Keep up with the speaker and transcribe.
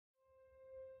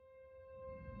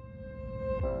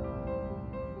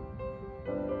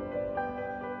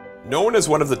Known as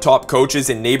one of the top coaches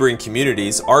in neighbouring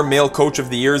communities, our male coach of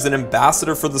the year is an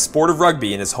ambassador for the sport of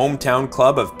rugby in his hometown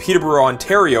club of Peterborough,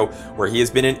 Ontario, where he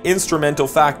has been an instrumental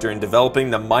factor in developing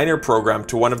the minor program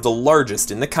to one of the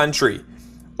largest in the country.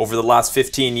 Over the last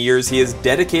 15 years, he has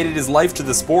dedicated his life to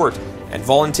the sport and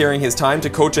volunteering his time to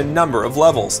coach a number of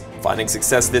levels, finding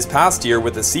success this past year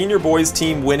with the senior boys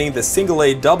team winning the Single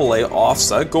A AA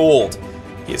OFSA Gold.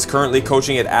 He is currently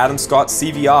coaching at Adam Scott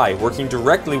CVI, working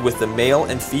directly with the male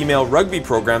and female rugby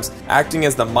programs, acting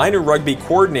as the minor rugby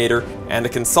coordinator and a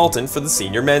consultant for the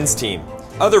senior men's team.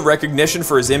 Other recognition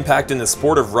for his impact in the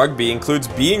sport of rugby includes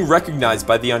being recognized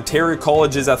by the Ontario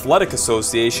Colleges Athletic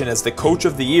Association as the Coach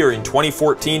of the Year in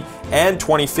 2014 and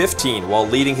 2015 while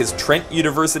leading his Trent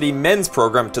University men's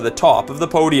program to the top of the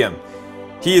podium.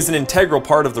 He is an integral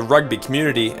part of the rugby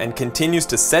community and continues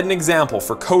to set an example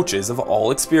for coaches of all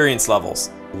experience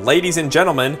levels. Ladies and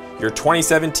gentlemen, your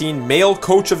 2017 Male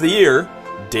Coach of the Year,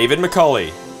 David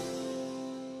McCully.